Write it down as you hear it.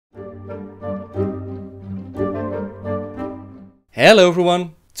Hello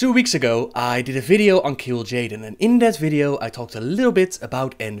everyone! 2 weeks ago I did a video on Kil'jaeden, and in that video I talked a little bit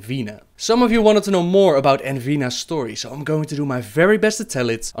about Anveena. Some of you wanted to know more about Anveena's story, so I'm going to do my very best to tell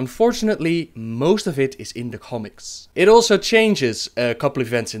it. Unfortunately, most of it is in the comics. It also changes a couple of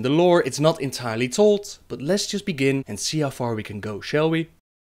events in the lore, it's not entirely told, but let's just begin and see how far we can go, shall we?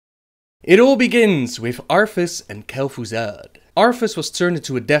 It all begins with Arthas and Kel'Thuzad. Arthas was turned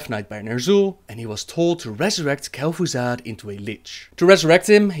into a Death Knight by Ner'zhul, and he was told to resurrect Kel'Thuzad into a Lich. To resurrect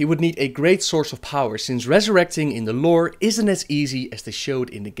him, he would need a great source of power, since resurrecting in the lore isn't as easy as they showed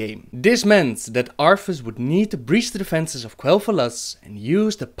in the game. This meant that Arthas would need to breach the defenses of Quel'Thalas and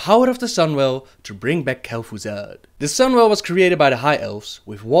use the power of the Sunwell to bring back Kel'Thuzad. The Sunwell was created by the High Elves,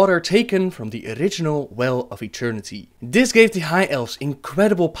 with water taken from the original Well of Eternity. This gave the High Elves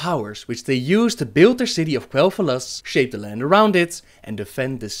incredible powers, which they used to build their city of Quel'Thalas, shape the land around it, and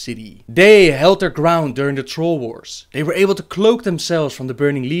defend the city. They held their ground during the Troll Wars. They were able to cloak themselves from the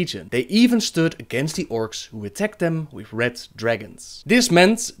Burning Legion. They even stood against the orcs who attacked them with red dragons. This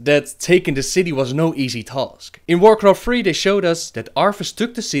meant that taking the city was no easy task. In Warcraft 3 they showed us that Arthas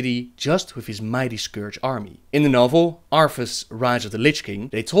took the city just with his mighty Scourge army. In the novel, Arthas Rise of the Lich King,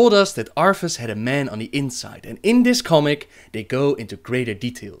 they told us that Arthas had a man on the inside, and in this comic they go into greater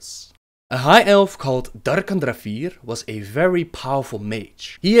details. A high elf called Darkan Drafir was a very powerful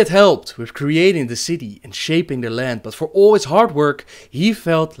mage. He had helped with creating the city and shaping the land, but for all his hard work, he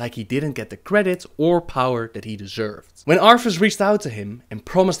felt like he didn't get the credit or power that he deserved. When Arthas reached out to him and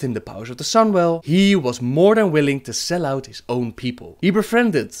promised him the powers of the Sunwell, he was more than willing to sell out his own people. He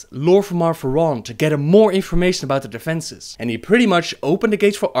befriended Lor'themar to get more information about the defenses, and he pretty much opened the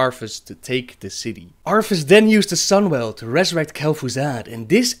gates for Arthas to take the city. Arthas then used the Sunwell to resurrect Kel'Thuzad, and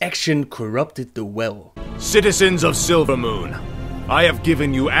this action corrupted the well. Citizens of Silvermoon, I have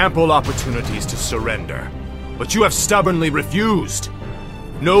given you ample opportunities to surrender, but you have stubbornly refused.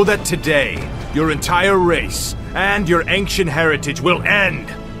 Know that today, your entire race and your ancient heritage will end.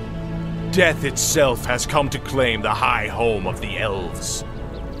 Death itself has come to claim the high home of the elves.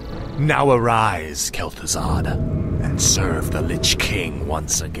 Now arise, Kel'Thuzad, and serve the Lich King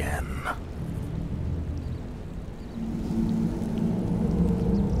once again.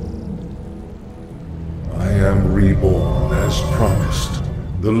 I am reborn as promised.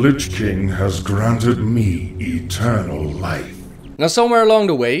 The Lich King has granted me eternal life. Now somewhere along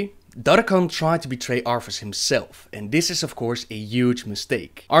the way, Darkan tried to betray Arthas himself, and this is of course a huge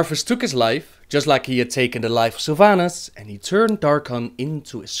mistake. Arthas took his life, just like he had taken the life of Sylvanas, and he turned Darkan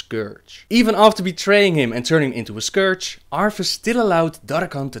into a Scourge. Even after betraying him and turning him into a Scourge, Arthas still allowed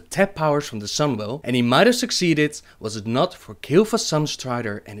Darkan to tap powers from the Sunwell, and he might have succeeded was it not for Kil'jaeden's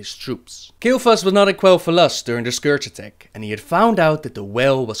Sunstrider and his troops. Kil'jaeden was not in Quel'Thalas during the Scourge attack, and he had found out that the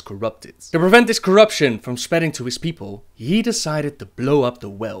well was corrupted. To prevent this corruption from spreading to his people, he decided to blow up the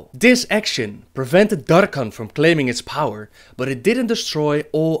well. This action prevented Darkan from claiming its power, but it didn't destroy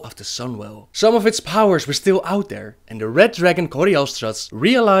all of the Sunwell. Some of its powers were still out there, and the red dragon Corialstras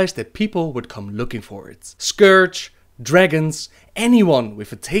realized that people would come looking for it. Scourge, dragons, anyone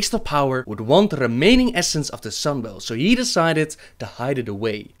with a taste of power would want the remaining essence of the Sunwell, so he decided to hide it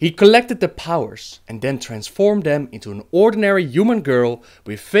away. He collected the powers and then transformed them into an ordinary human girl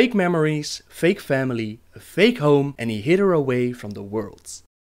with fake memories, fake family, a fake home, and he hid her away from the world.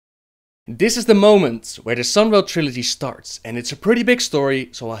 This is the moment where the Sunwell trilogy starts, and it's a pretty big story,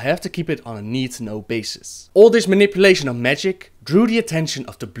 so I'll have to keep it on a need-to-know basis. All this manipulation of magic drew the attention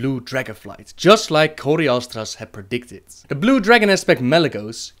of the Blue Dragonflight, just like Corialstras had predicted. The Blue Dragon aspect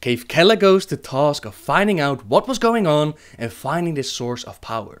Malygos gave Kalagos the task of finding out what was going on and finding this source of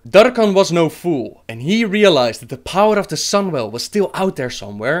power. Darkan was no fool, and he realized that the power of the Sunwell was still out there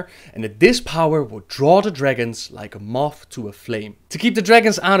somewhere, and that this power would draw the dragons like a moth to a flame. To keep the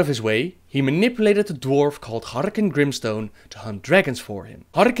dragons out of his way, he manipulated a dwarf called Harkin Grimstone to hunt dragons for him.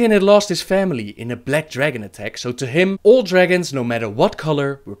 Harkin had lost his family in a black dragon attack, so to him, all dragons, no matter what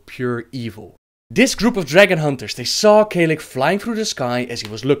color, were pure evil. This group of dragon hunters, they saw Kil'jaeden flying through the sky as he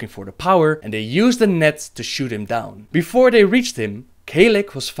was looking for the power, and they used a net to shoot him down. Before they reached him,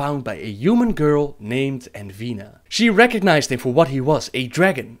 Kil'jaeden was found by a human girl named Anveena. She recognized him for what he was, a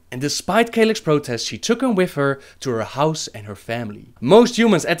dragon, and despite Kil'jaeden's protests, she took him with her to her house and her family. Most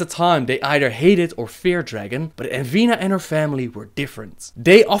humans at the time, they either hated or feared dragon, but Anveena and her family were different.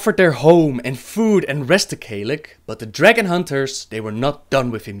 They offered their home and food and rest to Kil'jaeden, but the dragon hunters, they were not done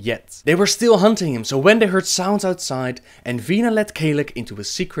with him yet. They were still hunting him, so when they heard sounds outside, Anveena led Kil'jaeden into a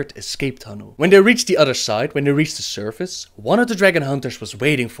secret escape tunnel. When they reached the other side, when they reached the surface, one of the dragon hunters was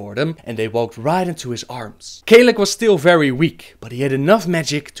waiting for them, and they walked right into his arms. Kil'jaeden was still very weak, but he had enough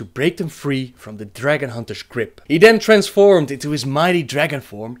magic to break them free from the dragon hunter's grip. He then transformed into his mighty dragon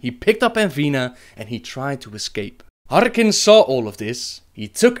form, he picked up Anveena and he tried to escape. Harkin saw all of this, he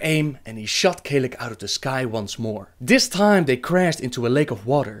took aim and he shot Kil'jaeden out of the sky once more. This time they crashed into a lake of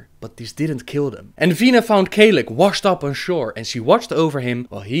water, but this didn't kill them. Anveena found Kil'jaeden washed up on shore and she watched over him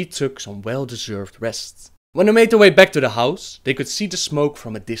while he took some well-deserved rest. When they made their way back to the house, they could see the smoke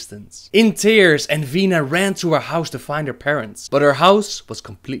from a distance. In tears, Anveena ran to her house to find her parents, but her house was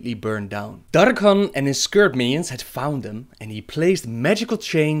completely burned down. Darkhan and his skirt minions had found them, and he placed magical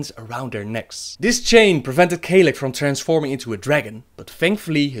chains around their necks. This chain prevented Kil'jaeden from transforming into a dragon, but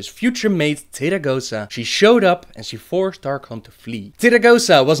thankfully his future mate Trilogy, she showed up and she forced Darkhan to flee.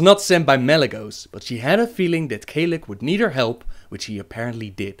 Trilogy was not sent by Malygos, but she had a feeling that Kil'jaeden would need her help, which he apparently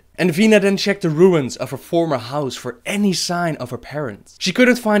did. Anveena then checked the ruins of her former house for any sign of her parents. She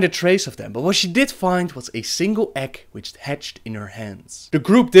couldn't find a trace of them, but what she did find was a single egg which hatched in her hands. The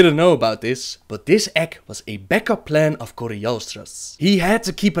group didn't know about this, but this egg was a backup plan of Kil'jaeden. He had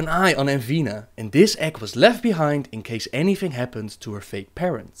to keep an eye on Anveena, and this egg was left behind in case anything happened to her fake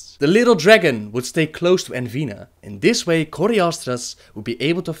parents. The little dragon would stay close to Anveena, and this way Kil'jaeden would be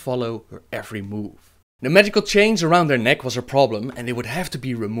able to follow her every move. The magical chains around their neck was a problem and they would have to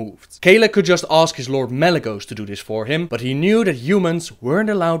be removed. Kil'jaeden could just ask his lord Malygos to do this for him, but he knew that humans weren't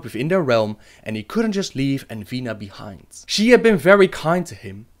allowed within their realm and he couldn't just leave Anveena behind. She had been very kind to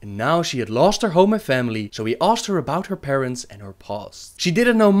him and now she had lost her home and family, so he asked her about her parents and her past. She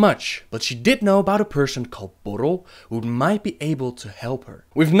didn't know much, but she did know about a person called Borrel who might be able to help her.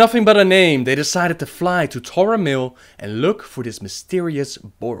 With nothing but a name, they decided to fly to Torra Mill and look for this mysterious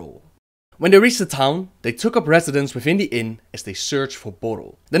Borrel. When they reached the town, they took up residence within the inn as they searched for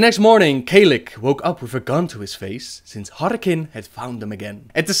Borrel. The next morning, Kil'jaeden woke up with a gun to his face, since Harkin had found them again.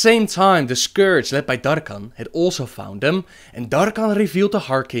 At the same time, the Scourge led by Darkhan had also found them, and Darkhan revealed to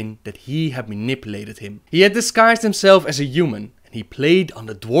Harkin that he had manipulated him. He had disguised himself as a human, and he played on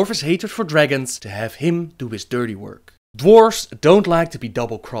the dwarf's hatred for dragons to have him do his dirty work. Dwarves don't like to be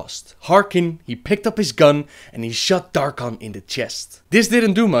double-crossed. Harkin, he picked up his gun and he shot Darkhan in the chest. This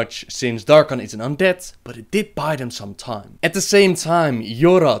didn't do much, since Darkhan is an undead, but it did buy them some time. At the same time,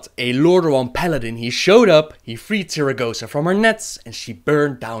 Yorad, a Lor'themar paladin, he showed up, he freed Trilogy from her nets, and she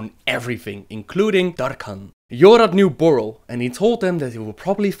burned down everything, including Darkhan. Yorad knew Borrel, and he told them that he will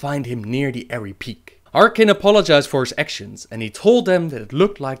probably find him near the Airy Peak. Harkin apologized for his actions and he told them that it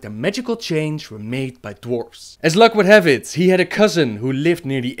looked like the magical chains were made by dwarves. As luck would have it, he had a cousin who lived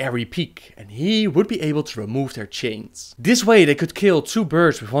near the Airy Peak and he would be able to remove their chains. This way they could kill two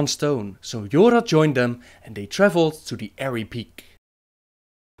birds with one stone, so Yorad joined them and they traveled to the Airy Peak.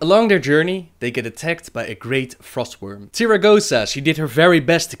 Along their journey, they get attacked by a great frostworm. Trilogy, she did her very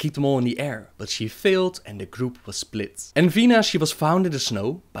best to keep them all in the air, but she failed and the group was split. Anveena, she was found in the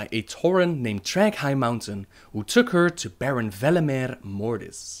snow by a Tauren named Trag High Mountain, who took her to Baron Velamer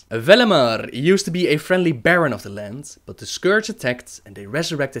Mordis. Velamer used to be a friendly baron of the land, but the Scourge attacked and they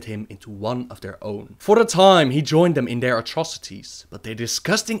resurrected him into one of their own. For the time, he joined them in their atrocities, but their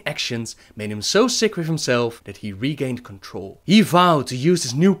disgusting actions made him so sick with himself that he regained control. He vowed to use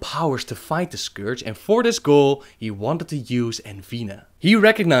his new powers to fight the Scourge, and for this goal he wanted to use Anveena. He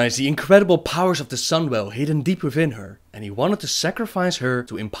recognized the incredible powers of the Sunwell hidden deep within her, and he wanted to sacrifice her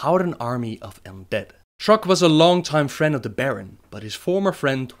to empower an army of undead. Shrug was a longtime friend of the Baron, but his former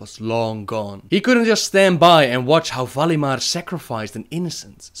friend was long gone. He couldn't just stand by and watch how Valimar sacrificed an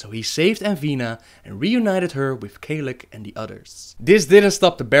innocent, so he saved Anveena and reunited her with Kil'jaeden and the others. This didn't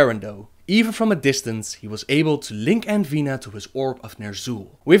stop the Baron though. Even from a distance, he was able to link Anveena to his orb of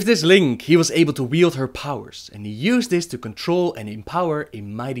Ner'zhul. With this link, he was able to wield her powers, and he used this to control and empower a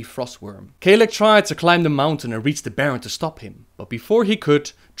mighty frostworm. Kil'jaeden tried to climb the mountain and reach the Baron to stop him, but before he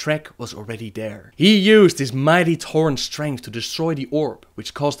could, Trek was already there. He used his mighty Tauren strength to destroy the orb,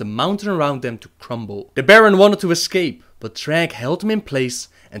 which caused the mountain around them to crumble. The Baron wanted to escape, but Trek held him in place,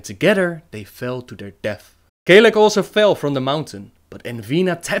 and together they fell to their death. Kil'jaeden also fell from the mountain, but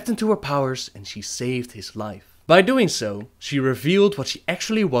Anveena tapped into her powers and she saved his life. By doing so, she revealed what she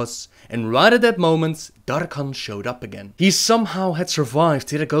actually was, and right at that moment, Darkhan showed up again. He somehow had survived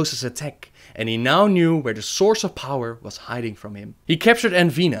Trilogy's attack, and he now knew where the source of power was hiding from him. He captured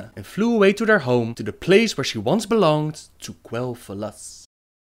Anveena and flew away to their home, to the place where she once belonged, to Quel'Thalas.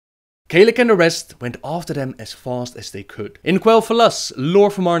 Kil'jaeden and the rest went after them as fast as they could. In Quel'Thalas,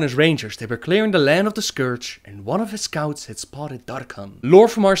 Lor'themar and his rangers, they were clearing the land of the Scourge, and one of his scouts had spotted Darkhan.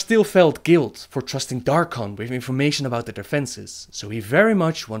 Lor'themar still felt guilt for trusting Darkhan with information about their defenses, so he very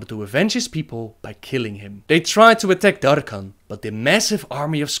much wanted to avenge his people by killing him. They tried to attack Darkhan, but the massive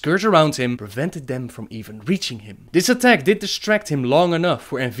army of Scourge around him prevented them from even reaching him. This attack did distract him long enough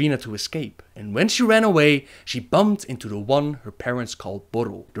for Anveena to escape, and when she ran away, she bumped into the one her parents called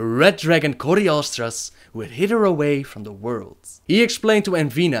Borrel, the red dragon Coriostras, who had hid her away from the world. He explained to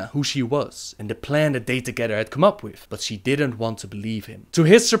Anveena who she was and the plan that they together had come up with, but she didn't want to believe him. To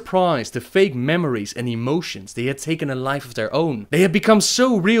his surprise, the fake memories and emotions they had taken a life of their own, they had become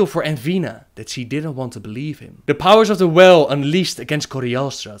so real for Anveena that she didn't want to believe him. The powers of the well unleashed against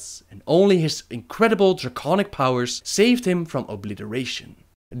Coriostras, and only his incredible draconic powers saved him from obliteration.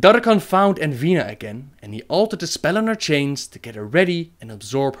 Darkhan found Anveena again, and he altered the spell on her chains to get her ready and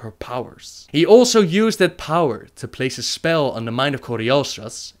absorb her powers. He also used that power to place a spell on the mind of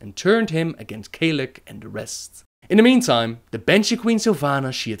Coriostras and turned him against Keilik and the rest. In the meantime, the Banshee Queen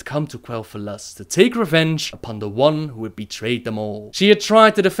Sylvana, she had come to Quel'Thalas to take revenge upon the one who had betrayed them all. She had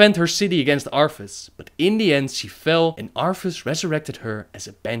tried to defend her city against Arthas, but in the end she fell and Arthas resurrected her as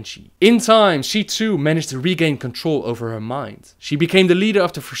a Banshee. In time, she too managed to regain control over her mind. She became the leader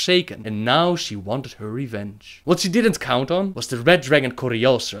of the Forsaken, and now she wanted her revenge. What she didn't count on was the red dragon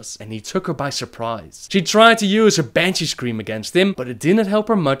Coriostras, and he took her by surprise. She tried to use her Banshee Scream against him, but it didn't help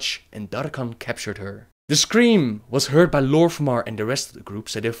her much, and Darkhan captured her. The scream was heard by Lor'themar and the rest of the group,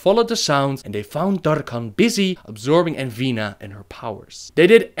 so they followed the sound and they found Darkhan busy absorbing Anveena and her powers. They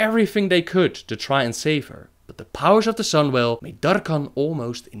did everything they could to try and save her, but the powers of the Sunwell made Darkhan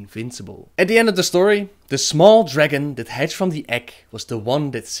almost invincible. At the end of the story, the small dragon that hatched from the egg was the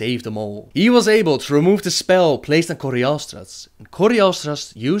one that saved them all. He was able to remove the spell placed on Coriostras, and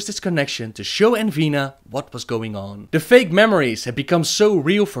Coriostras used its connection to show Anveena what was going on. The fake memories had become so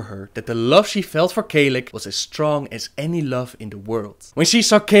real for her that the love she felt for Keilik was as strong as any love in the world. When she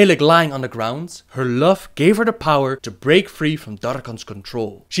saw Keilik lying on the ground, her love gave her the power to break free from Darkhan's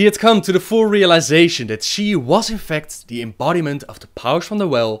control. She had come to the full realization that she was in fact the embodiment of the powers from the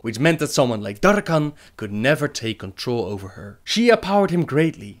well, which meant that someone like Darkhan could never take control over her. She empowered him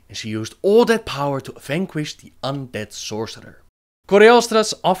greatly, and she used all that power to vanquish the undead sorcerer.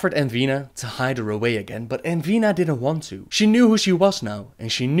 Coriostras offered Anveena to hide her away again, but Anveena didn't want to. She knew who she was now,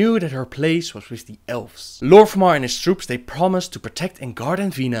 and she knew that her place was with the elves. Lor'themar and his troops, they promised to protect and guard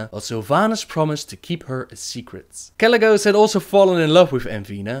Anveena, while Sylvanas promised to keep her a secret. Kalecgos had also fallen in love with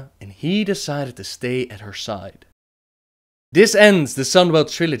Anveena, and he decided to stay at her side. This ends the Sunwell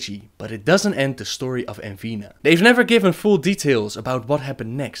trilogy, but it doesn't end the story of Anveena. They've never given full details about what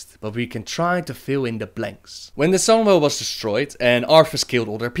happened next, but we can try to fill in the blanks. When the Sunwell was destroyed and Arthas killed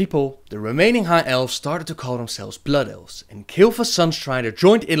all their people, the remaining High Elves started to call themselves Blood Elves, and Kil'jaeden's Sunstrider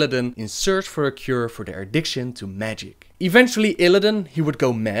joined Illidan in search for a cure for their addiction to magic. Eventually Illidan, he would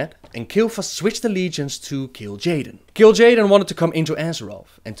go mad, and Kil'jaeden switched allegiance to Kil'jaeden. Kil'jaeden wanted to come into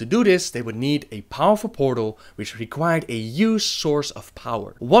Azeroth, and to do this they would need a powerful portal which required a huge source of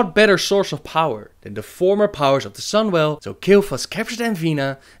power. What better source of power than the former powers of the Sunwell, so Kil'jaeden captured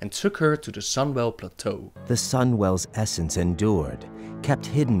Anveena and took her to the Sunwell Plateau. The Sunwell's essence endured, kept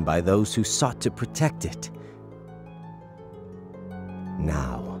hidden by those who sought to protect it.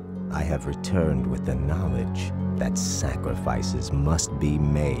 Now, I have returned with the knowledge that sacrifices must be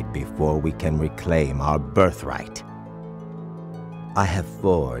made before we can reclaim our birthright. I have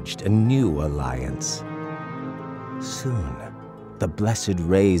forged a new alliance. Soon, the blessed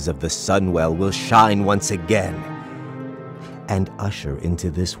rays of the Sunwell will shine once again and usher into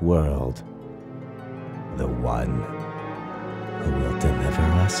this world the one who will deliver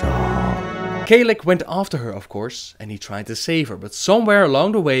us all. Keilik went after her, of course, and he tried to save her, but somewhere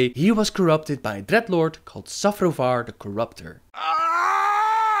along the way he was corrupted by a dreadlord called Safrovar the Corruptor.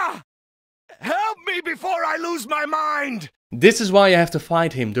 Ah! Help me before I lose my mind! This is why you have to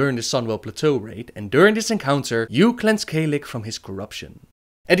fight him during the Sunwell Plateau raid, and during this encounter you cleanse Keilik from his corruption.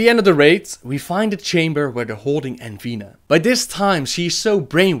 At the end of the raid, we find the chamber where they're holding Anveena. By this time she is so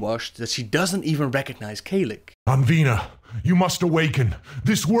brainwashed that she doesn't even recognize Keilik. Anveena, you must awaken.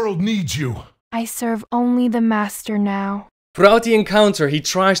 This world needs you. I serve only the Master now. Throughout the encounter he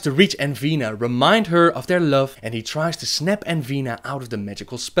tries to reach Anveena, remind her of their love, and he tries to snap Anveena out of the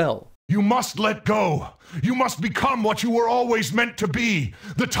magical spell. You must let go. You must become what you were always meant to be.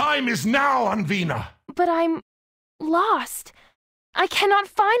 The time is now, Anveena. But I'm lost. I cannot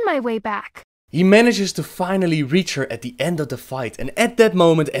find my way back. He manages to finally reach her at the end of the fight, and at that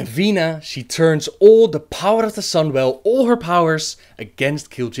moment Anveena, she turns all the power of the Sunwell, all her powers, against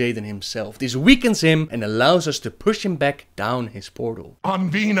Kil'jaeden himself. This weakens him and allows us to push him back down his portal.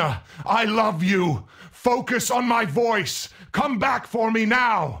 Anveena, I love you. Focus on my voice. Come back for me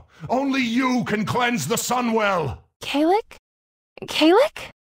now. Only you can cleanse the Sunwell. Keilik? Keilik?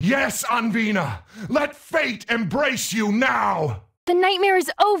 Yes, Anveena! Let fate embrace you now! The nightmare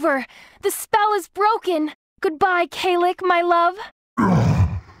is over! The spell is broken! Goodbye, Kalik, my love!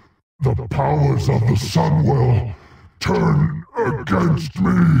 The powers of the Sunwell turn against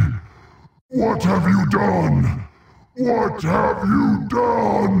me! What have you done? What have you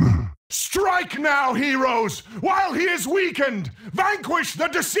done? Strike now, heroes, while he is weakened! Vanquish the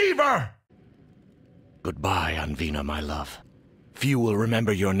deceiver! Goodbye, Anveena, my love. Few will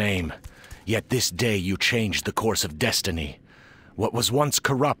remember your name, yet this day you changed the course of destiny. What was once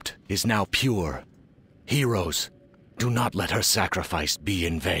corrupt is now pure. Heroes, do not let her sacrifice be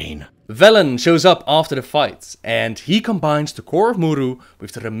in vain. Velen shows up after the fight, and he combines the core of Muru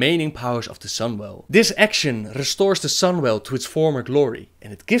with the remaining powers of the Sunwell. This action restores the Sunwell to its former glory,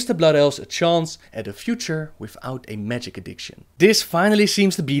 and it gives the Blood Elves a chance at a future without a magic addiction. This finally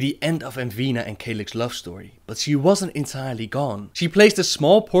seems to be the end of Anveena and Kalik's love story, but she wasn't entirely gone. She placed a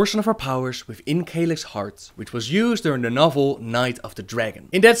small portion of her powers within Kalik's heart, which was used during the novel Night of the Dragon.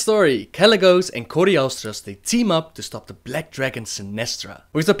 In that story, Kalecgos and Corialstros, they team up to stop the Black Dragon Sinestra.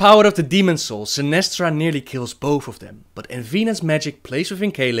 With the power of the Demon Soul, Sinestra nearly kills both of them, but Anveena's magic placed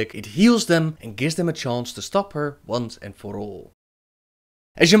within Kalik, it heals them and gives them a chance to stop her once and for all.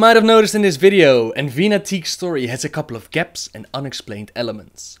 As you might have noticed in this video, Anveena Teague's story has a couple of gaps and unexplained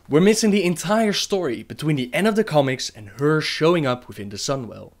elements. We're missing the entire story between the end of the comics and her showing up within the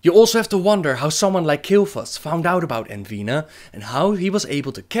Sunwell. You also have to wonder how someone like Kil'jaeden found out about Anveena and how he was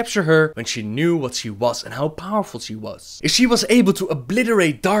able to capture her when she knew what she was and how powerful she was. If she was able to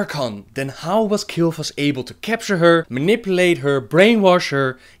obliterate Darkhan, then how was Kil'jaeden able to capture her, manipulate her, brainwash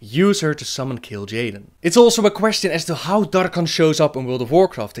her, use her to summon Kil'jaeden? It's also a question as to how Darkhan shows up in World of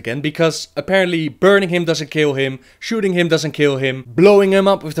Warcraft again, because apparently burning him doesn't kill him, shooting him doesn't kill him, blowing him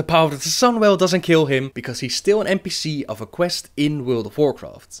up with the power of the Sunwell doesn't kill him, because he's still an NPC of a quest in World of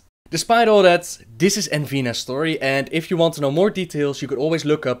Warcraft. Despite all that, this is Anveena's story, and if you want to know more details, you could always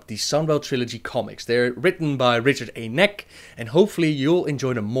look up the Sunwell Trilogy comics. They're written by Richard A. Neck, and hopefully you'll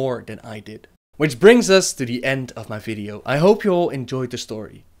enjoy them more than I did. Which brings us to the end of my video. I hope you all enjoyed the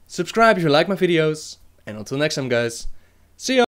story. Subscribe if you like my videos, and until next time guys, see ya!